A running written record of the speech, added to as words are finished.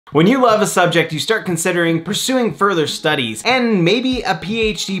When you love a subject, you start considering pursuing further studies, and maybe a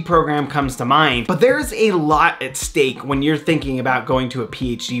PhD program comes to mind. But there's a lot at stake when you're thinking about going to a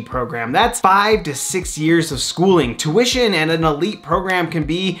PhD program. That's 5 to 6 years of schooling. Tuition at an elite program can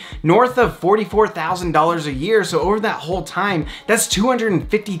be north of $44,000 a year, so over that whole time, that's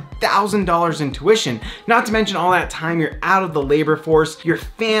 $250,000 in tuition. Not to mention all that time you're out of the labor force, your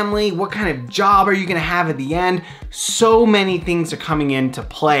family, what kind of job are you gonna have at the end? So many things are coming into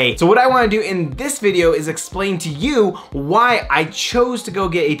play. So what I wanna do in this video is explain to you why I chose to go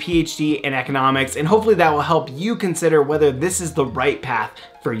get a PhD in economics, and hopefully that will help you consider whether this is the right path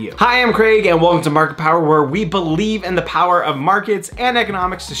for you. Hi, I'm Craig and welcome to Market Power, where we believe in the power of markets and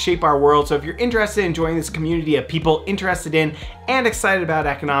economics to shape our world. So if you're interested in joining this community of people interested in and excited about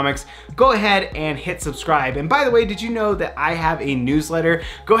economics, go ahead and hit subscribe. And by the way, did you know that I have a newsletter?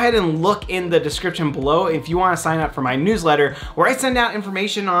 Go ahead and look in the description below if you want to sign up for my newsletter, where I send out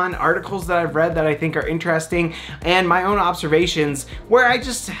information on articles that I've read that I think are interesting and my own observations, where I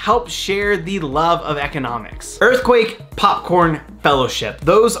just help share the love of economics. Earthquake, popcorn, fellowship.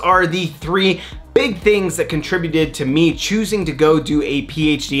 Those are the three big things that contributed to me choosing to go do a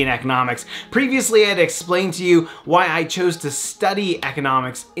PhD in economics. Previously, I had explained to you why I chose to study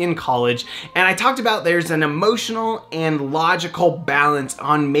economics in college, and I talked about there's an emotional and logical balance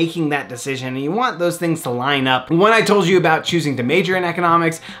on making that decision, and you want those things to line up. When I told you about choosing to major in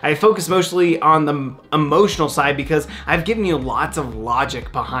economics, I focused mostly on the emotional side because I've given you lots of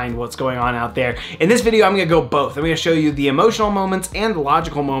logic behind what's going on out there. In this video, I'm gonna go both. I'm gonna show you the emotional moments and the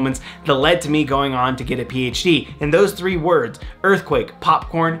logical moments that led to me going on to get a PhD. And those three words, earthquake,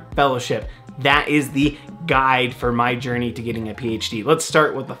 popcorn, fellowship, that is the guide for my journey to getting a PhD. Let's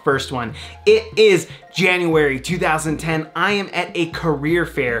start with the first one. It is January 2010. I am at a career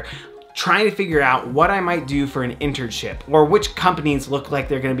fair trying to figure out what I might do for an internship, or which companies look like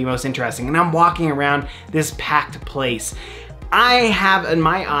they're gonna be most interesting. And I'm walking around this packed place. I have in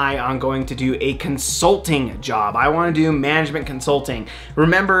my eye on going to do a consulting job. I want to do management consulting.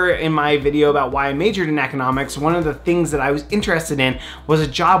 Remember in my video about why I majored in economics, one of the things that I was interested in was a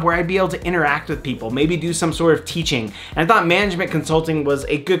job where I'd be able to interact with people, maybe do some sort of teaching. And I thought management consulting was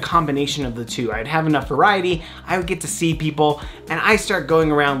a good combination of the two. I'd have enough variety, I would get to see people, and I start going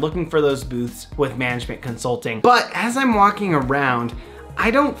around looking for those booths with management consulting. But as I'm walking around, I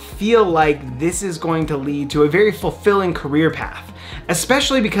don't feel like this is going to lead to a very fulfilling career path,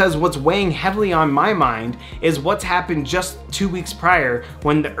 especially because what's weighing heavily on my mind is what's happened just 2 weeks prior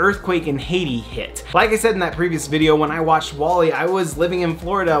when the earthquake in Haiti hit. Like I said in that previous video, when I watched Wall-E, I was living in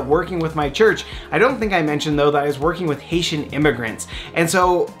Florida working with my church. I don't think I mentioned though that I was working with Haitian immigrants. And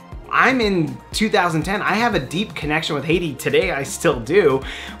so I'm in 2010, I have a deep connection with Haiti today, I still do.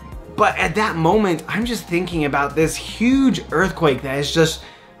 But at that moment, I'm just thinking about this huge earthquake that has just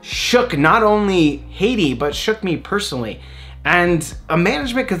shook not only Haiti, but shook me personally. And a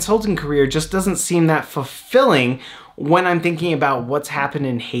management consulting career just doesn't seem that fulfilling when I'm thinking about what's happened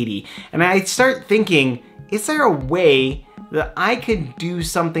in Haiti. And I start thinking, is there a way that I could do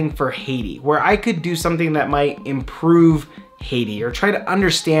something for Haiti, where I could do something that might improve Haiti or try to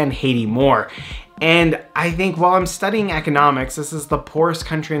understand Haiti more? And I think while I'm studying economics, this is the poorest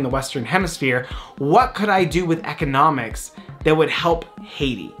country in the Western Hemisphere, what could I do with economics that would help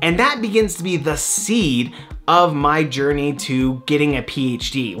Haiti? And that begins to be the seed of my journey to getting a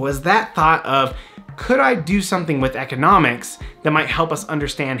PhD, was that thought of, could I do something with economics that might help us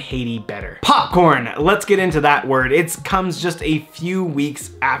understand Haiti better? Popcorn, let's get into that word. It comes just a few weeks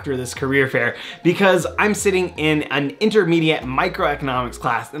after this career fair because I'm sitting in an intermediate microeconomics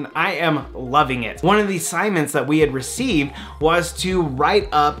class and I am loving it. One of the assignments that we had received was to write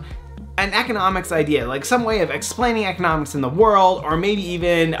up an economics idea, like some way of explaining economics in the world, or maybe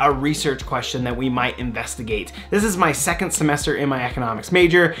even a research question that we might investigate. This is my second semester in my economics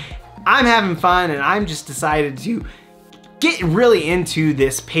major. I'm having fun and I'm just decided to get really into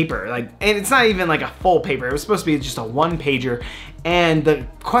this paper. And it's not even like a full paper. It was supposed to be just a one-pager. And the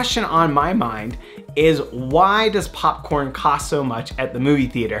question on my mind is, why does popcorn cost so much at the movie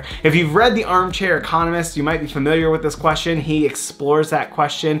theater? If you've read The Armchair Economist, you might be familiar with this question. He explores that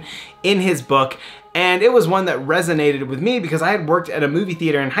question in his book. And it was one that resonated with me because I had worked at a movie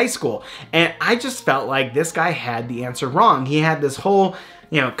theater in high school. And I just felt like this guy had the answer wrong. He had this whole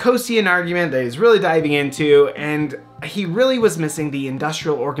Coasian argument that he's really diving into, and he really was missing the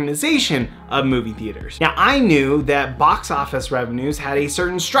industrial organization of movie theaters. Now, I knew that box office revenues had a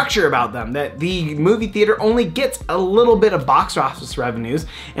certain structure about them, that the movie theater only gets a little bit of box office revenues,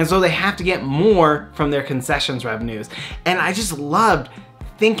 and so they have to get more from their concessions revenues. And I just loved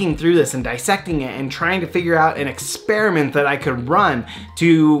thinking through this and dissecting it and trying to figure out an experiment that I could run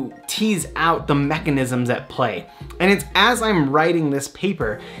to tease out the mechanisms at play. And it's as I'm writing this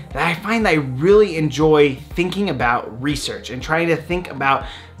paper that I find that I really enjoy thinking about research and trying to think about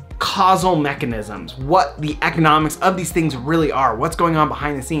causal mechanisms, what the economics of these things really are, what's going on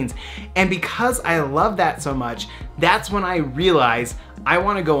behind the scenes. And because I love that so much, that's when I realize I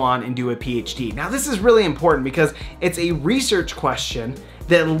want to go on and do a PhD. Now this is really important because it's a research question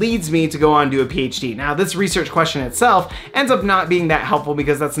that leads me to go on and do a PhD. Now this research question itself ends up not being that helpful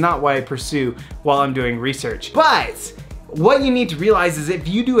because that's not what I pursue while I'm doing research. But what you need to realize is if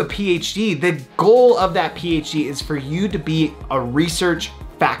you do a PhD, the goal of that PhD is for you to be a research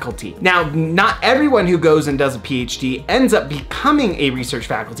faculty. Now, not everyone who goes and does a PhD ends up becoming a research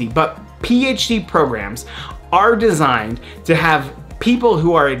faculty, but PhD programs are designed to have people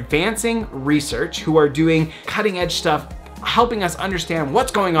who are advancing research, who are doing cutting edge stuff, helping us understand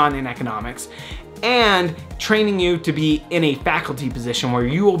what's going on in economics, and training you to be in a faculty position where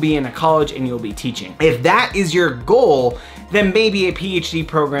you will be in a college and you'll be teaching. If that is your goal, then maybe a PhD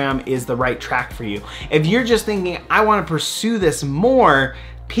program is the right track for you. If you're just thinking, I want to pursue this more,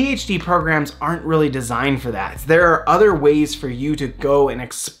 PhD programs aren't really designed for that. There are other ways for you to go and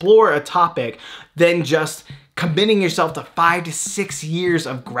explore a topic than just committing yourself to 5 to 6 years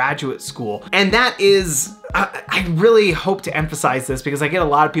of graduate school. And that is, I really hope to emphasize this because I get a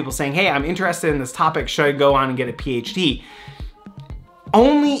lot of people saying, hey, I'm interested in this topic, should I go on and get a PhD?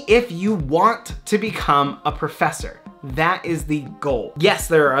 Only if you want to become a professor. That is the goal. Yes,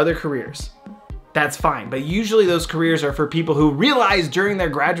 there are other careers. That's fine, but usually those careers are for people who realize during their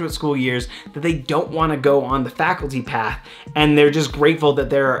graduate school years that they don't want to go on the faculty path and they're just grateful that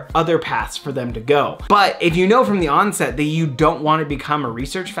there are other paths for them to go. But if you know from the onset that you don't want to become a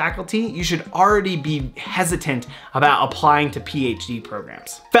research faculty, you should already be hesitant about applying to PhD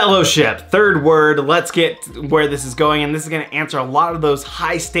programs. Fellowship, third word, let's get where this is going, and this is going to answer a lot of those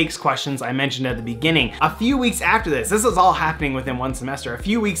high stakes questions I mentioned at the beginning. A few weeks after this is all happening within one semester, a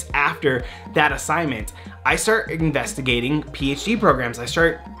few weeks after that assignment, I start investigating PhD programs. I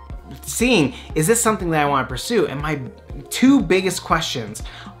start seeing, is this something that I want to pursue? And my two biggest questions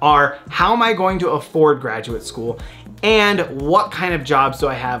are, how am I going to afford graduate school? And what kind of jobs do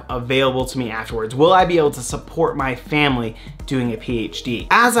I have available to me afterwards? Will I be able to support my family doing a PhD?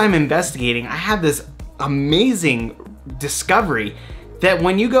 As I'm investigating, I have this amazing discovery that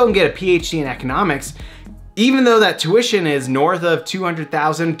when you go and get a PhD in economics, even though that tuition is north of $200,000,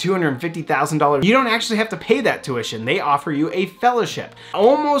 $250,000, you don't actually have to pay that tuition. They offer you a fellowship.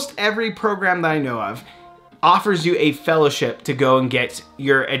 Almost every program that I know of offers you a fellowship to go and get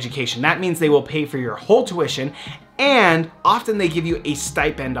your education. That means they will pay for your whole tuition, and often they give you a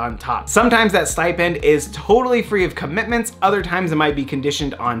stipend on top. Sometimes that stipend is totally free of commitments, other times it might be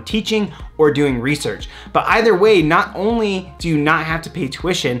conditioned on teaching or doing research. But either way, not only do you not have to pay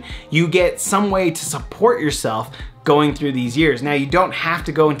tuition, you get some way to support yourself going through these years. Now, you don't have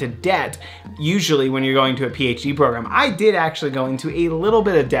to go into debt usually when you're going to a PhD program. I did actually go into a little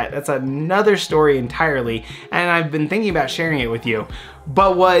bit of debt. That's another story entirely, and I've been thinking about sharing it with you.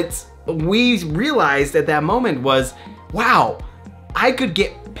 But what we realized at that moment was, wow, I could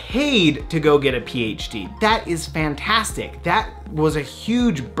get paid to go get a PhD. That is fantastic. That was a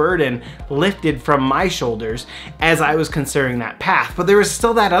huge burden lifted from my shoulders as I was considering that path. But there was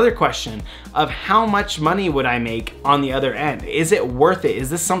still that other question of how much money would I make on the other end? Is it worth it? Is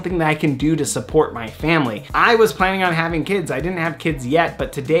this something that I can do to support my family? I was planning on having kids. I didn't have kids yet,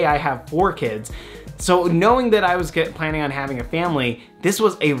 but today I have 4 kids. So knowing that I was planning on having a family, this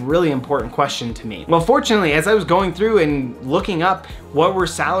was a really important question to me. Well, fortunately, as I was going through and looking up what were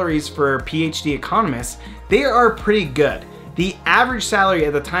salaries for PhD economists, they are pretty good. The average salary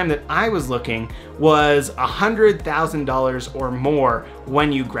at the time that I was looking was $100,000 or more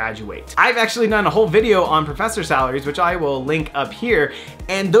when you graduate. I've actually done a whole video on professor salaries, which I will link up here,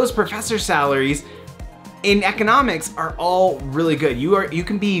 and those professor salaries in economics are all really good. You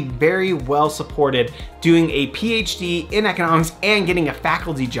can be very well supported doing a PhD in economics and getting a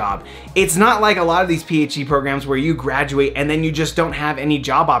faculty job. It's not like a lot of these PhD programs where you graduate and then you just don't have any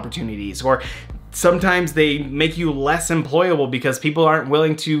job opportunities, or sometimes they make you less employable because people aren't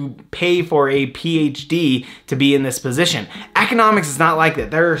willing to pay for a PhD to be in this position. Economics is not like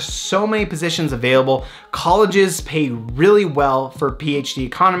that. There are so many positions available. Colleges pay really well for PhD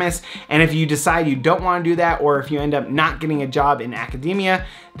economists, and if you decide you don't want to do that, or if you end up not getting a job in academia,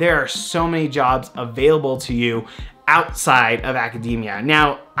 there are so many jobs available to you outside of academia.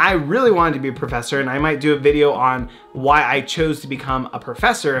 Now, I really wanted to be a professor, and I might do a video on why I chose to become a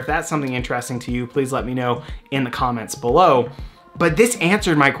professor. If that's something interesting to you, please let me know in the comments below. But this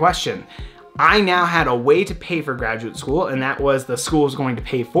answered my question. I now had a way to pay for graduate school, and that was the school was going to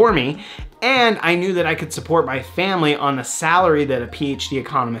pay for me. And I knew that I could support my family on the salary that a PhD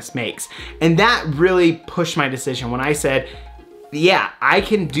economist makes. And that really pushed my decision when I said, yeah, I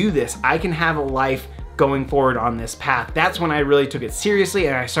can do this. I can have a life going forward on this path. That's when I really took it seriously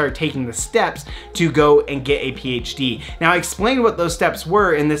and I started taking the steps to go and get a PhD. Now I explained what those steps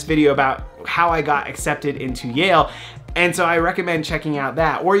were in this video about how I got accepted into Yale. And so I recommend checking out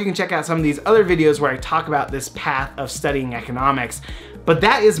that, or you can check out some of these other videos where I talk about this path of studying economics. But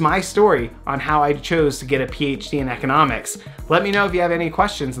that is my story on how I chose to get a PhD in economics. Let me know if you have any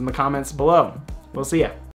questions in the comments below. We'll see ya.